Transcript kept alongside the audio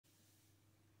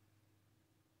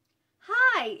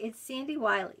Hi, it's Sandy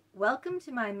Wyllie. Welcome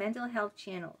to my mental health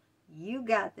channel. You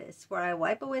got this, where I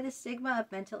wipe away the stigma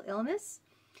of mental illness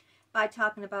by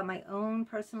talking about my own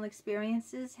personal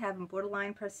experiences having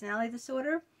borderline personality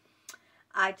disorder.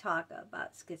 I talk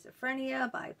about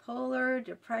schizophrenia, bipolar,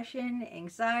 depression,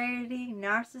 anxiety,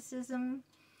 narcissism,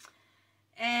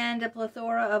 and a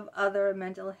plethora of other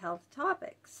mental health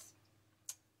topics.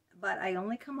 But I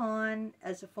only come on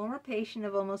as a former patient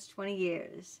of almost 20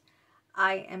 years.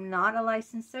 I am not a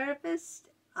licensed therapist.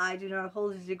 I do not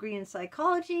hold a degree in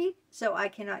psychology, so I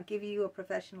cannot give you a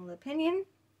professional opinion.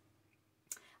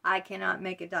 I cannot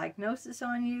make a diagnosis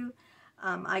on you.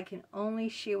 I can only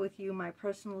share with you my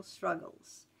personal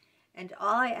struggles. And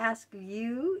all I ask of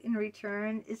you in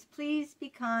return is please be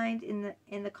kind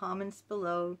in the comments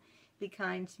below. Be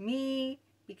kind to me,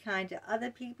 be kind to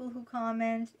other people who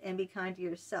comment, and be kind to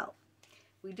yourself.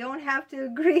 We don't have to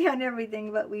agree on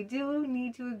everything, but we do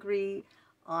need to agree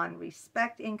on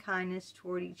respect and kindness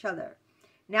toward each other.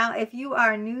 Now, if you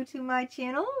are new to my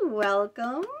channel,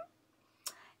 welcome.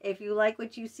 If you like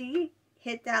what you see,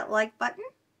 hit that like button.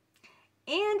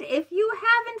 And if you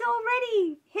haven't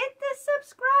already, hit the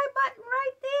subscribe button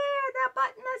right there. That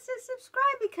button that says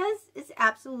subscribe, because it's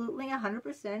absolutely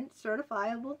 100%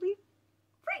 certifiably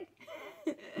free.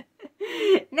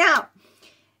 Now,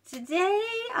 today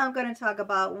I'm going to talk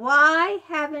about why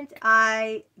haven't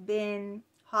I been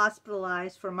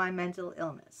hospitalized for my mental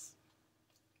illness.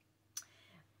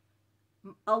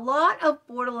 A lot of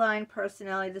borderline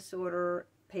personality disorder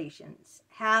patients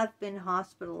have been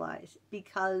hospitalized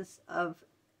because of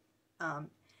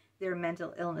their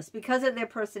mental illness, because of their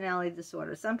personality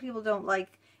disorder. Some people don't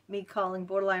like me calling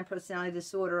borderline personality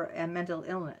disorder a mental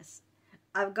illness.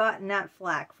 I've gotten that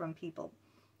flack from people,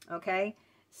 okay?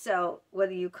 So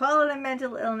whether you call it a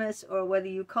mental illness or whether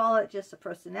you call it just a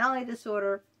personality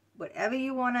disorder, whatever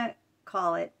you want to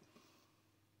call it,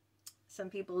 some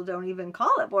people don't even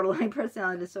call it borderline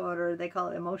personality disorder. They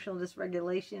call it emotional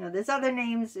dysregulation, or there's other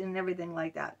names and everything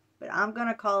like that. But I'm going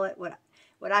to call it what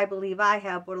I believe I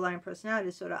have, borderline personality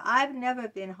disorder. I've never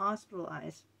been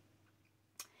hospitalized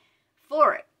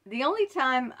for it. The only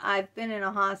time I've been in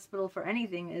a hospital for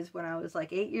anything is when I was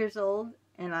like 8 years old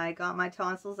and I got my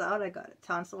tonsils out. I got a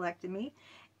tonsillectomy.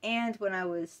 And when I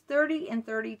was 30 and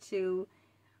 32,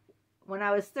 when I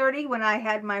was 30, when I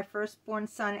had my firstborn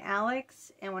son,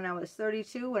 Alex, and when I was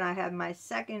 32, when I had my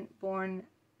second-born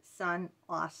son,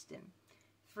 Austin.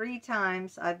 3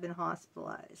 times I've been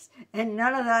hospitalized. And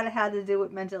none of that had to do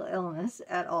with mental illness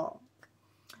at all.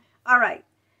 All right,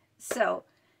 so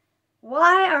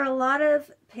why are a lot of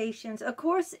patients, of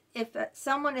course, if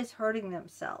someone is hurting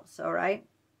themselves, all right?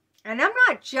 And I'm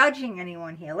not judging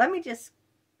anyone here. Let me just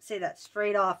say that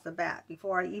straight off the bat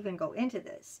before I even go into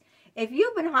this. If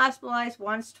you've been hospitalized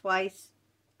once, twice,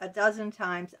 a dozen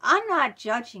times, I'm not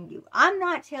judging you. I'm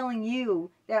not telling you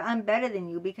that I'm better than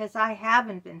you because I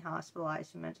haven't been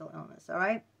hospitalized for mental illness, all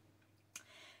right?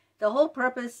 The whole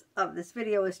purpose of this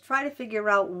video is try to figure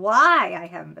out why I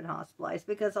haven't been hospitalized,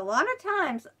 because a lot of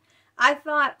times I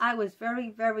thought I was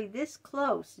very, very this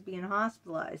close to being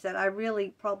hospitalized that I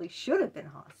really probably should have been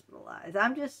hospitalized.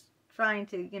 I'm just trying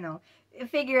to,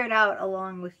 figure it out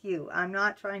along with you. I'm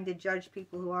not trying to judge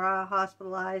people who are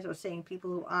hospitalized or saying people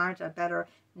who aren't are better.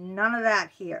 None of that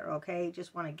here, okay?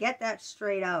 Just want to get that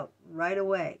straight out right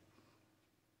away.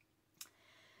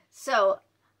 So,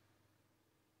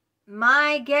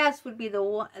 my guess would be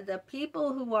the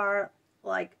people who are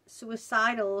like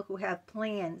suicidal, who have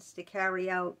plans to carry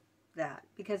out that,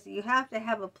 because you have to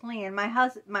have a plan.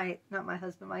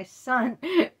 My son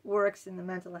works in the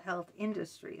mental health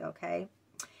industry, okay?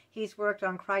 He's worked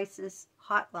on crisis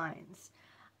hotlines.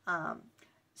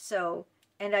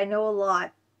 And I know a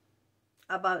lot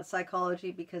about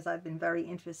psychology because I've been very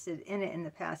interested in it in the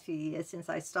past few years. Since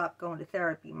I stopped going to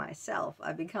therapy myself,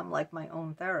 I've become like my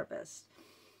own therapist.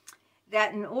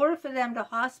 That in order for them to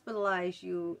hospitalize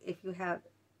you if you have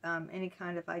any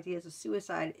kind of ideas of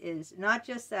suicide, is not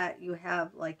just that you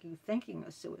have like you thinking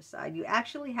of suicide. You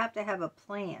actually have to have a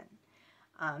plan,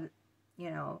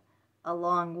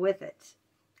 along with it.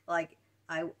 Like,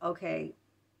 okay,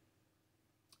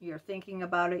 you're thinking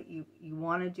about it, you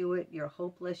want to do it, you're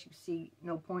hopeless, you see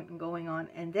no point in going on,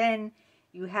 and then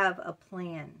you have a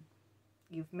plan.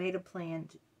 You've made a plan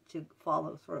to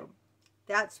follow through.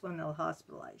 That's when they'll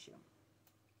hospitalize you.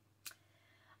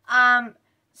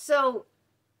 So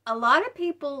a lot of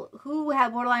people who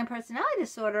have borderline personality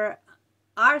disorder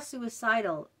are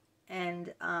suicidal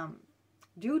and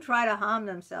do try to harm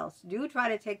themselves, do try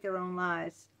to take their own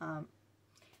lives.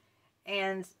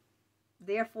 And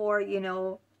therefore,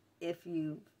 if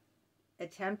you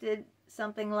attempted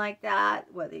something like that,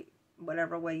 whether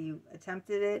whatever way you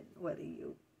attempted it, whether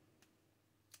you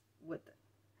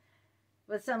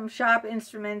with some sharp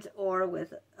instrument or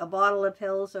with a bottle of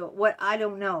pills or what, I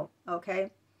don't know, okay?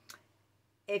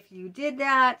 If you did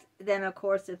that, then of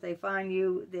course if they find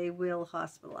you, they will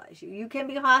hospitalize you. You can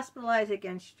be hospitalized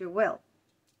against your will.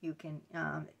 You can,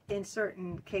 in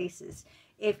certain cases,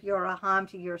 if you're a harm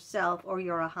to yourself or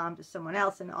you're a harm to someone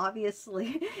else. And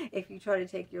obviously, if you try to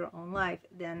take your own life,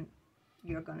 then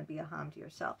you're going to be a harm to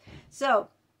yourself. So,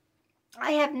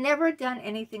 I have never done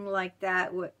anything like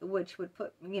that, which would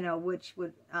put, which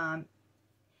would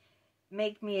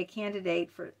make me a candidate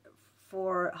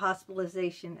for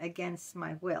hospitalization against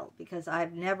my will, because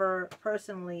I've never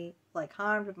personally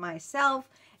harmed myself,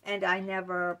 and I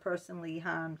never personally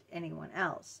harmed anyone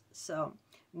else. So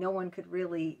no one could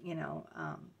really,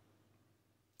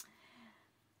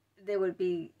 there would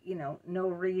be, no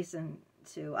reason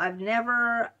to. I've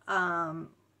never,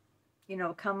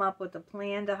 come up with a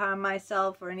plan to harm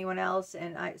myself or anyone else.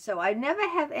 And so I never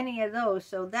have any of those.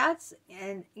 So that's,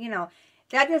 and,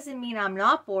 that doesn't mean I'm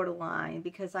not borderline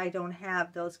because I don't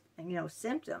have those,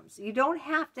 symptoms. You don't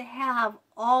have to have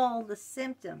all the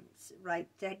symptoms, right,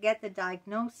 to get the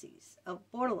diagnosis of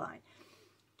borderline.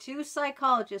 2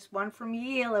 psychologists, one from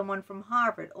Yale and one from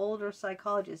Harvard, older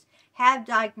psychologists, have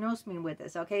diagnosed me with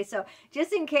this, okay? So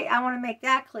just in case, I want to make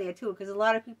that clear too, because a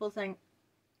lot of people think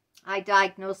I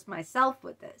diagnosed myself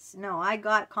with this. No, I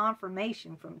got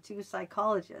confirmation from 2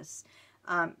 psychologists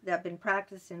that have been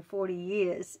practicing 40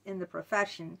 years in the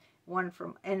profession,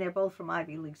 and they're both from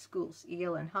Ivy League schools,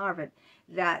 Yale and Harvard,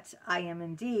 that I am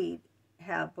indeed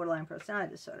have borderline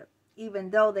personality disorder, even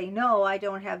though they know I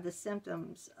don't have the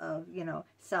symptoms of,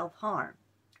 self-harm,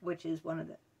 which is one of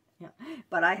the,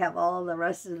 but I have all the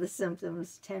rest of the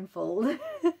symptoms tenfold.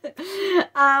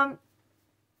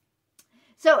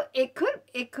 So it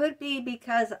could be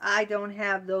because I don't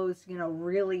have those,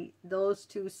 really those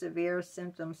 2 severe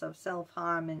symptoms of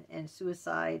self-harm and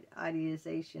suicide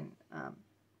ideation.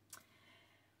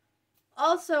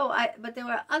 Also, but there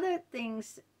were other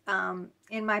things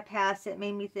in my past that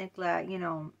made me think that,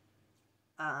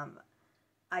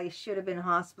 I should have been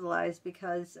hospitalized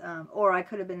because, or I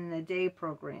could have been in a day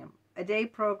program. A day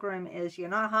program is you're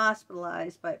not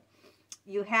hospitalized, but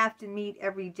you have to meet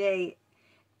every day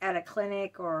at a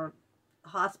clinic or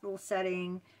hospital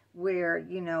setting where,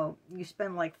 you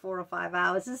spend 4 or 5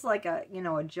 hours. This is like a,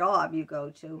 a job you go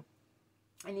to.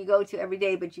 And you go to every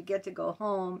day, but you get to go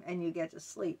home and you get to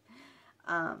sleep.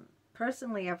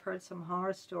 Personally, I've heard some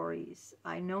horror stories.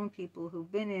 I've known people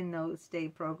who've been in those day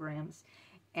programs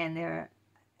and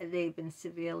they've been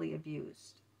severely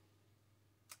abused.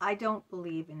 I don't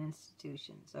believe in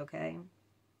institutions, okay?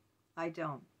 I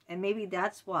don't. And maybe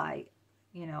that's why,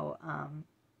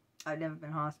 I've never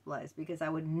been hospitalized, because I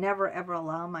would never, ever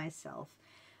allow myself,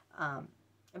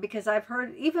 because I've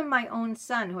heard, even my own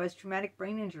son who has traumatic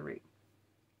brain injury,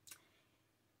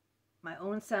 my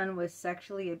own son was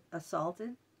sexually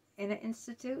assaulted in an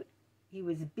institute. He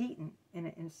was beaten in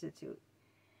an institute.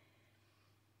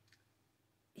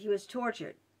 He was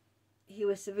tortured. He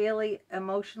was severely,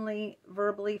 emotionally,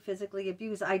 verbally, physically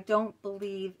abused. I don't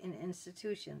believe in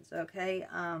institutions, okay?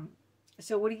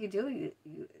 So what do you do?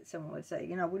 Someone would say,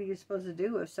 what are you supposed to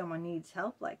do if someone needs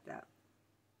help like that?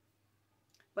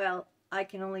 Well, I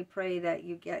can only pray that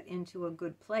you get into a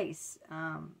good place,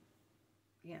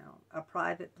 a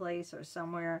private place or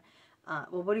somewhere.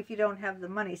 Well, what if you don't have the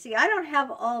money? See, I don't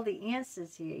have all the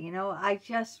answers here, I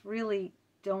just really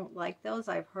don't like those.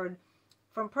 I've heard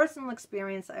from personal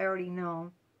experience, I already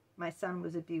know my son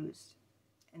was abused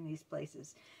in these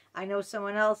places. I know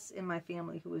someone else in my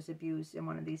family who was abused in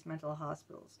one of these mental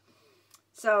hospitals.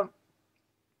 So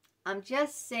I'm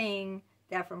just saying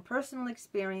that from personal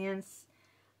experience,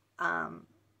 I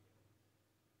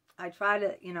try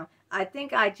to, I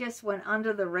think I just went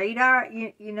under the radar.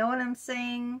 You know what I'm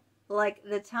saying? Like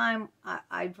the time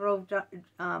I drove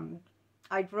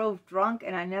drunk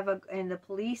and and the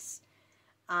police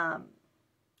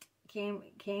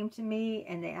came to me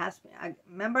and they asked me. I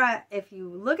remember, if you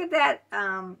look at that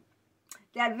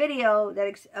that video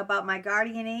about my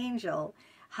guardian angel,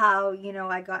 how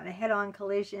I got in a head-on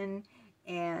collision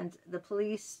and the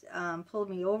police pulled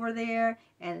me over there,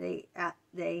 and they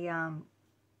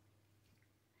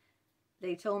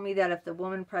told me that if the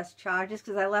woman pressed charges,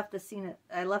 because I left the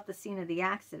scene of the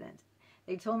accident.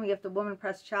 They told me if the woman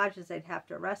pressed charges, they'd have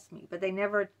to arrest me, but they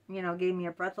never gave me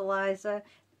a breathalyzer,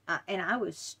 and I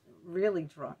was really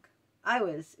drunk. I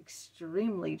was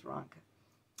extremely drunk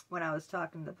when I was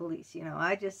talking to the police.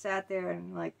 I just sat there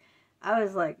and I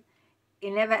was like,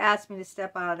 it never asked me to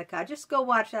step out of the car. Just go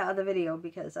watch that other video,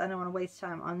 because I don't want to waste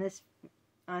time on this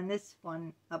on this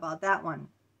one about that one.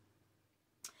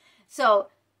 So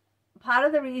part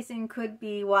of the reason could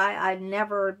be why I've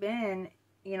never been,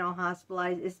 you know,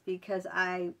 hospitalized is because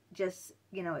I just,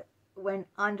 you know, went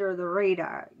under the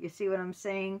radar. You see what I'm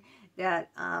saying? That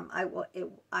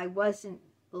I wasn't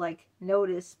like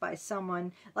noticed by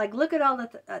someone. Like, look at all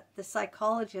the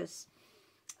psychologists.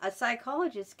 A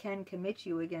psychologist can commit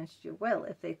you against your will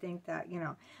if they think that, you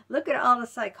know. Look at all the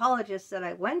psychologists that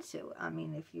I went to. I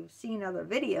mean, if you've seen other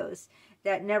videos,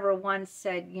 that never once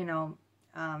said, you know,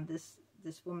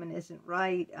 this woman isn't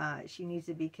right. She needs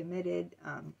to be committed.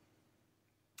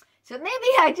 So maybe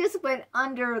I just went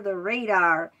under the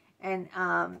radar and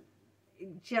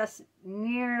just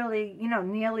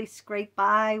nearly scraped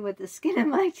by with the skin of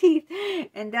my teeth.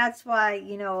 And that's why,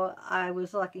 you know, I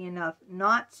was lucky enough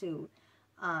not to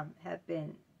have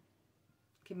been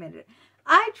committed.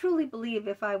 I truly believe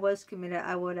if I was committed,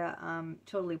 I would have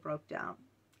totally broke down.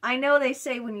 I know they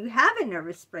say when you have a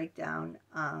nervous breakdown,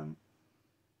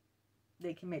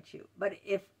 they commit you. But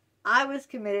if I was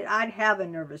committed, I'd have a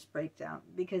nervous breakdown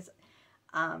because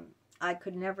I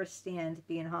could never stand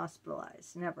being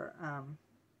hospitalized. Never.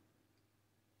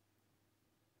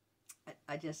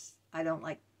 I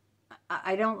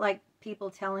don't like people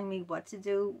telling me what to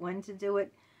do, when to do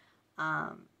it,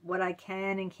 what I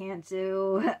can and can't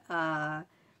do.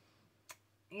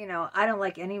 You know, I don't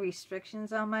like any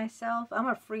restrictions on myself. I'm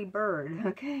a free bird,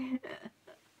 okay?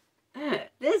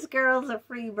 This girl's a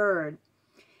free bird.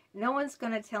 No one's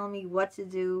going to tell me what to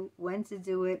do, when to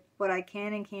do it, what I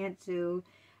can and can't do,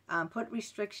 put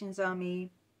restrictions on me,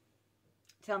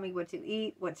 tell me what to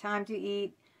eat, what time to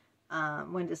eat,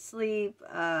 when to sleep,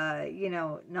 you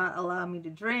know, not allow me to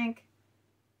drink.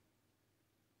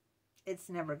 It's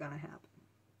never going to happen,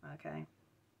 okay?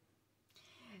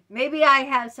 Maybe I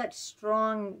have such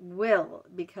strong will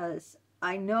because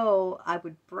I know I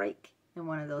would break in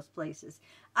one of those places.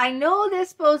 I know they're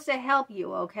supposed to help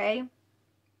you, okay?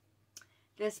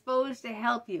 They're supposed to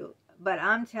help you, but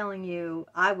I'm telling you,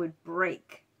 I would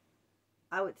break.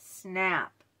 I would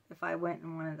snap if I went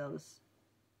in one of those,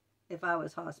 if I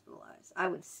was hospitalized. I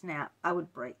would snap. I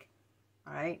would break,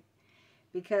 all right?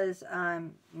 Because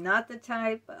I'm not the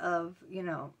type of, you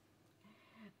know,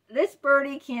 this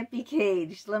birdie can't be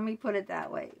caged. Let me put it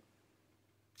that way.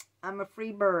 I'm a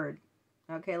free bird,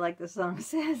 okay, like the song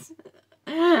says.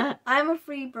 I'm a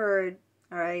free bird,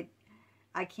 all right?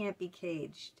 I can't be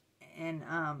caged. And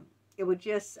it would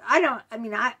just, I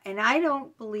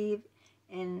don't believe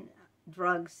in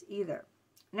drugs either.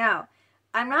 Now,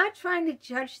 I'm not trying to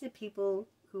judge the people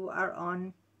who are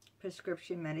on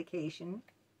prescription medication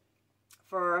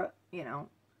for, you know,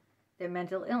 their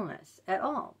mental illness at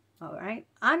all right?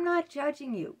 I'm not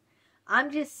judging you.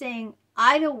 I'm just saying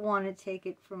I don't want to take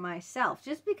it for myself.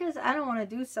 Just because I don't want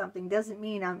to do something doesn't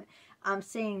mean I'm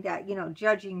saying that, you know,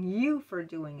 judging you for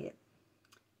doing it.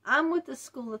 I'm with the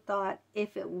school of thought,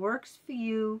 if it works for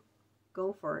you,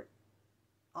 go for it.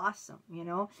 Awesome, you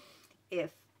know.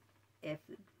 If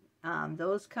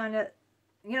those kind of,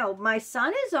 you know, my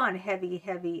son is on heavy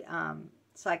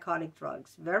psychotic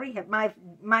drugs. Very heavy.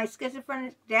 My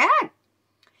schizophrenic dad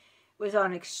was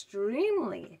on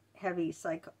extremely heavy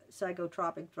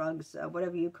psychotropic drugs,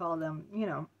 whatever you call them, you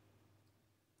know.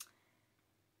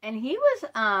 And he was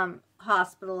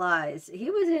hospitalized.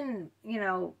 He was in, you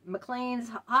know, McLean's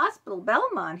Hospital,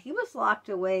 Belmont. He was locked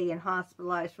away and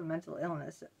hospitalized for mental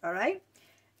illness, all right?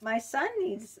 My son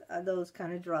needs those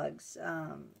kind of drugs.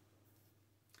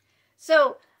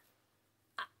 So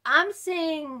I'm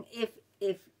saying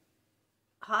if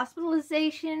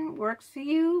hospitalization works for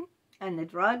you and the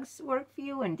drugs work for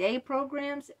you and day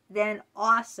programs, then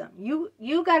awesome.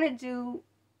 You got to do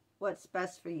what's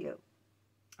best for you,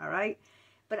 all right?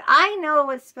 But I know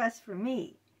what's best for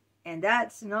me, and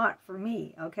that's not for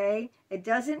me, okay? It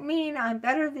doesn't mean I'm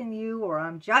better than you or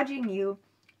I'm judging you.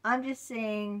 I'm just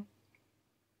saying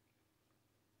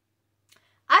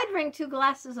I drink 2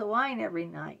 glasses of wine every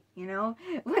night, you know?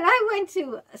 When I went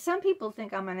to, some people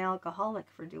think I'm an alcoholic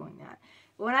for doing that.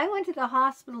 When I went to the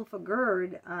hospital for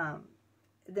GERD,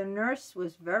 the nurse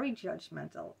was very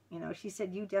judgmental. You know, she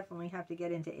said, you definitely have to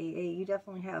get into AA. You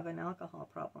definitely have an alcohol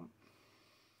problem.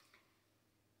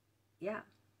 Yeah.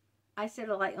 I said,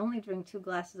 well, I only drink 2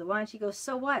 glasses of wine. She goes,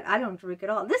 so what? I don't drink at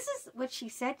all. This is what she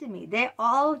said to me. They're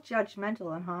all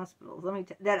judgmental in hospitals.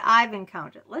 That I've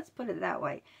encountered. Let's put it that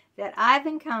way. That I've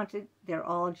encountered, they're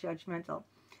all judgmental.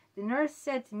 The nurse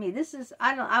said to me,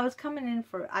 I was coming in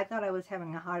for, I thought I was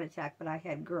having a heart attack, but I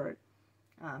had GERD.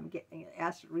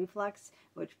 Acid reflux,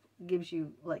 which gives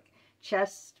you like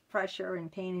chest pressure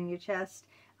and pain in your chest.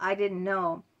 I didn't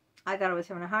know. I thought I was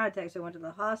having a heart attack, so I went to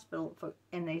the hospital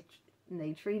and they and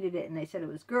they treated it and they said it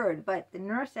was good. But the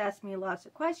nurse asked me lots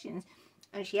of questions,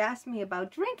 and she asked me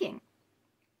about drinking.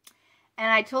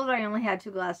 And I told her I only had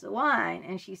 2 glasses of wine,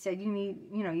 and she said,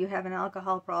 you have an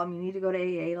alcohol problem, you need to go to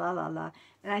AA, la, la, la.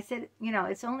 And I said,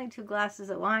 it's only 2 glasses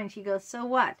of wine. She goes, so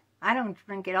what? I don't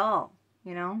drink at all,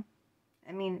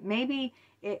 I mean, maybe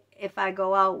if I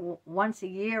go out once a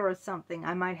year or something,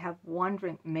 I might have 1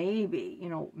 drink, maybe,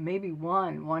 maybe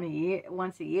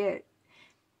once a year.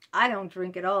 I don't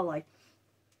drink at all, like,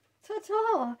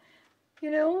 ta-ta,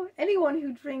 anyone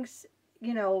who drinks,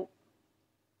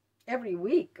 every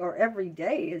week or every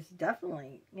day is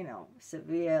definitely,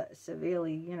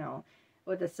 severely,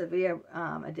 with a severe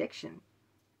addiction.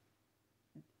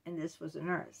 And this was a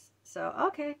nurse. So,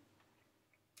 okay.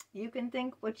 You can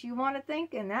think what you want to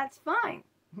think, and that's fine,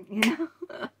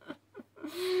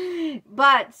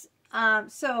 But,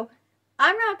 so,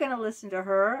 I'm not going to listen to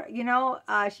her.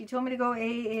 She told me to go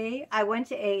AA. I went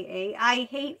to AA. I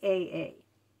hate AA.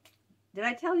 Did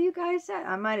I tell you guys that?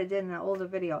 I might have did in an older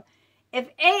video. If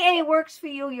AA works for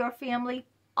you, your family,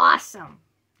 awesome.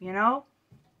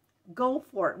 Go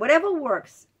for it. Whatever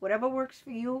works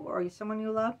for you or someone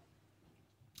you love,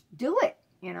 do it.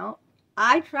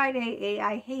 I tried AA.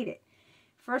 I hate it.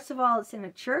 First of all, it's in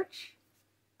a church.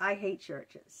 I hate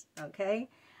churches. Okay.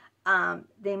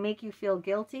 They make you feel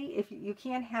guilty. If you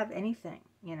can't have anything,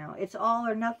 it's all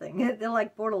or nothing. They're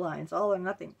like borderlines, all or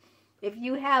nothing. If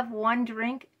you have 1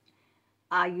 drink,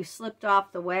 you slipped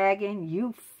off the wagon,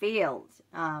 you failed.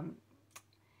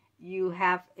 You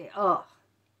have,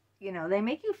 they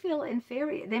make you feel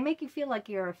inferior. They make you feel like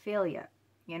you're a failure,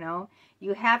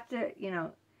 You have to,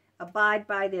 abide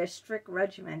by their strict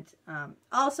regiment.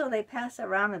 Also, they pass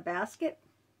around a basket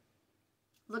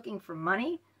looking for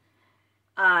money.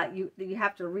 You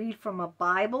have to read from a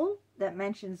Bible that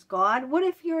mentions God. What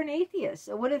if you're an atheist?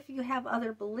 Or what if you have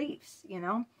other beliefs,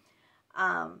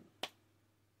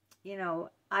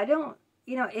 I don't,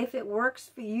 if it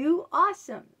works for you,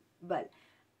 awesome. But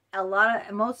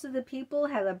most of the people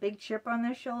had a big chip on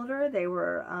their shoulder. They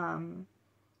were,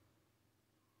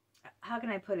 how can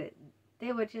I put it?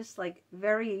 They were just like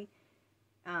very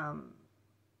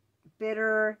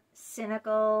bitter,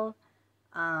 cynical.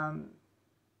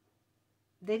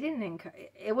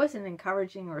 It wasn't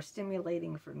encouraging or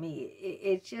stimulating for me.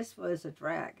 It just was a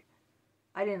drag.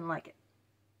 I didn't like it.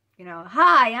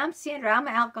 Hi, I'm Sandra. I'm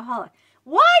an alcoholic.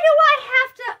 Why do I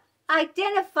have to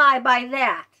identify by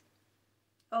that?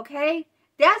 Okay?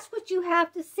 That's what you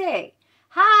have to say.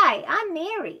 Hi, I'm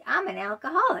Mary. I'm an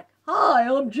alcoholic. Hi,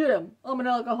 I'm Jim. I'm an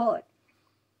alcoholic.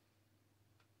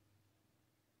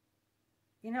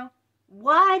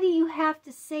 Why do you have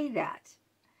to say that?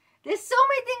 There's so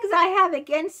many things I have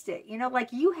against it.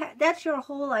 Like that's your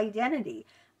whole identity.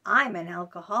 I'm an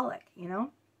alcoholic,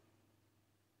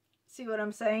 See what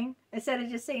I'm saying? Instead of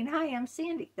just saying, hi, I'm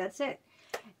Sandy. That's it.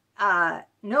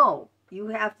 No, you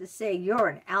have to say you're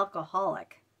an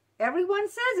alcoholic. Everyone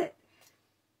says it.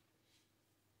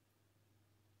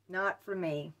 Not for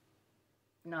me.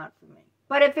 Not for me.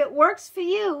 But if it works for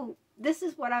you, this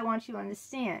is what I want you to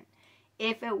understand.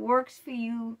 If it works for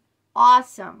you,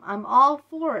 awesome. I'm all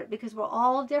for it because we're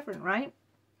all different, right?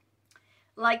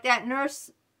 Like that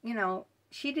nurse,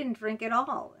 she didn't drink at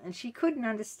all. And she couldn't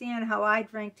understand how I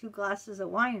drank 2 glasses of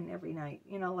wine every night.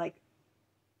 Like,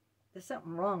 there's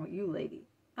something wrong with you, lady.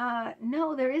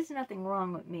 No, there is nothing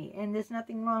wrong with me. And there's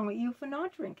nothing wrong with you for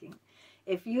not drinking.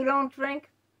 If you don't drink,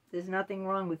 there's nothing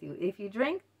wrong with you. If you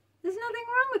drink, there's nothing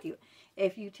wrong with you.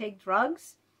 If you take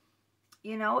drugs,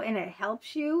 and it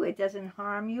helps you, it doesn't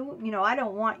harm you. I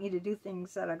don't want you to do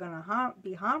things that are going to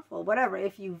be harmful, whatever.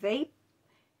 If you vape,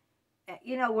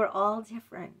 we're all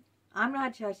different. I'm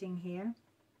not judging here,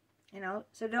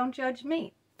 so don't judge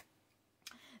me.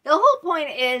 The whole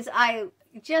point is I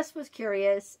just was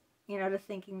curious, to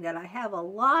thinking that I have a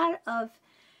lot of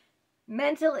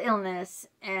mental illness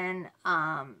and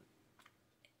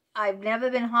I've never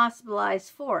been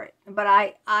hospitalized for it, but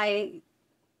I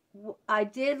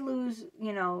did lose,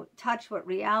 touch with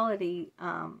reality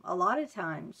a lot of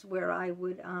times where I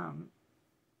would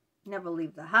never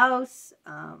leave the house.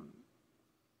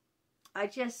 I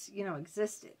just,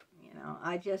 existed,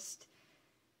 I just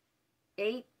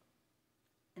ate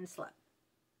and slept.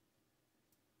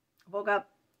 Woke up,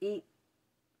 eat,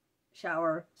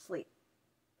 shower, sleep.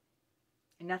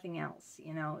 And nothing else,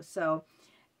 So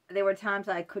there were times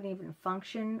I couldn't even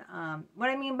function. What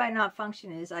I mean by not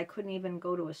function is I couldn't even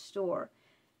go to a store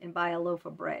and buy a loaf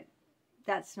of bread.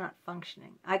 That's not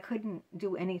functioning. I couldn't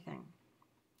do anything.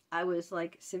 I was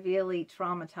like severely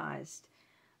traumatized.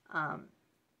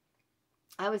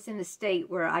 I was in a state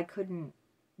where I couldn't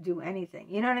do anything.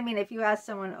 You know what I mean? If you ask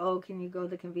someone, oh, can you go to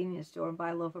the convenience store and buy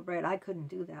a loaf of bread? I couldn't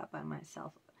do that by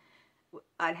myself.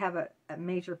 I'd have a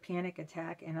major panic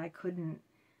attack, and I couldn't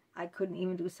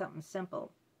even do something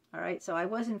simple. All right, so I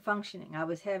wasn't functioning. I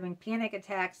was having panic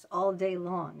attacks all day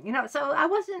long. You know, so I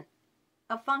wasn't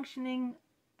a functioning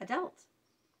adult.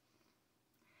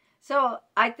 So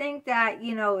I think that,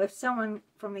 you know, if someone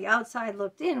from the outside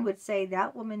looked in would say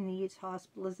that woman needs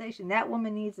hospitalization, that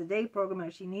woman needs a day program,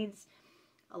 or she needs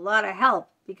a lot of help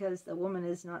because the woman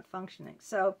is not functioning.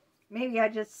 So maybe I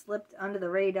just slipped under the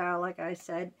radar, like I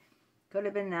said. Could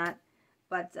have been that.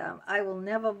 But I will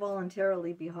never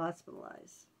voluntarily be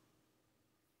hospitalized.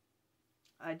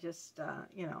 I just,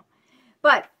 you know.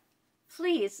 But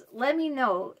please let me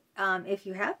know if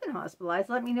you have been hospitalized.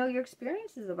 Let me know your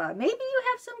experiences about it. Maybe you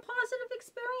have some positive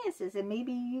experiences, and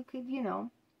maybe you could, you know,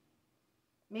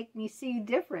 make me see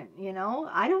different, you know.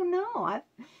 I don't know.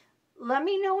 Let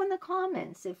me know in the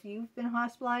comments if you've been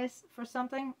hospitalized for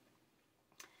something.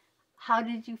 How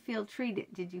did you feel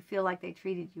treated? Did you feel like they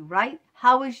treated you right?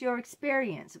 How was your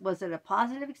experience? Was it a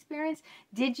positive experience?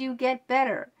 Did you get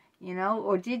better? You know,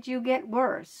 or did you get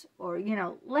worse? Or, you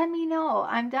know, let me know.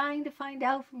 I'm dying to find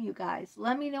out from you guys.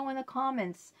 Let me know in the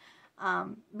comments,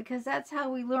 because that's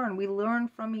how we learn. We learn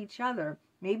from each other.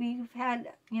 Maybe you've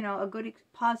had, you know, a good,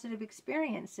 positive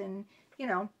experience, and, you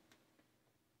know,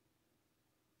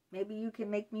 maybe you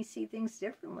can make me see things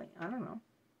differently. I don't know.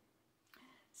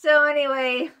 So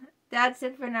anyway, that's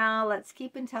it for now. Let's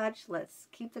keep in touch. Let's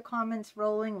keep the comments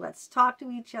rolling. Let's talk to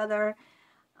each other.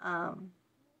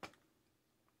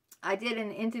 I did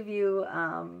an interview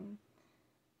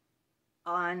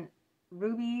on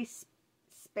Ruby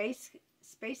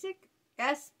Spacek,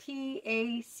 S-P-A-C-E-K,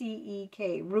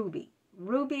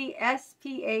 Ruby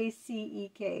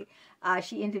S-P-A-C-E-K.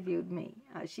 She interviewed me.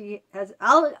 She has.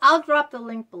 I'll drop the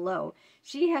link below.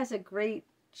 She has a great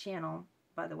channel,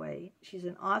 by the way. She's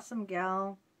an awesome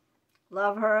gal.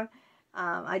 Love her.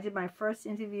 I did my first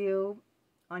interview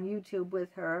on YouTube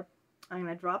with her. I'm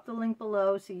going to drop the link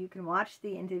below so you can watch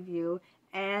the interview,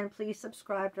 and please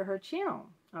subscribe to her channel,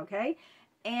 okay?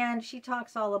 And she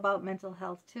talks all about mental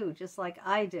health too, just like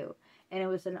I do. And it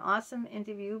was an awesome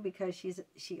interview because she's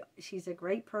a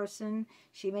great person.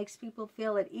 She makes people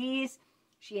feel at ease.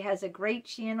 She has a great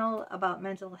channel about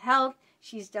mental health.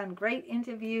 She's done great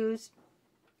interviews.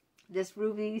 This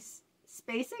Ruby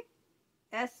Spacek,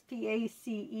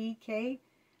 S-P-A-C-E-K.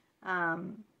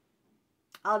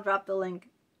 I'll drop the link.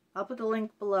 I'll put the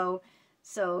link below,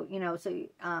 so, you know,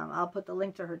 I'll put the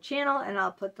link to her channel, and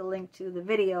I'll put the link to the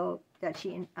video that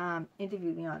she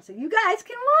interviewed me on, so you guys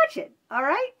can watch it, all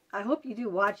right? I hope you do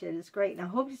watch it. It's great, and I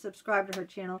hope you subscribe to her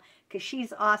channel, because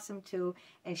she's awesome, too,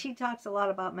 and she talks a lot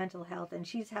about mental health, and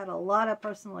she's had a lot of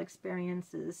personal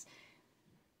experiences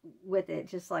with it,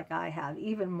 just like I have,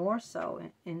 even more so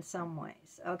in some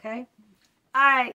ways, okay? All right.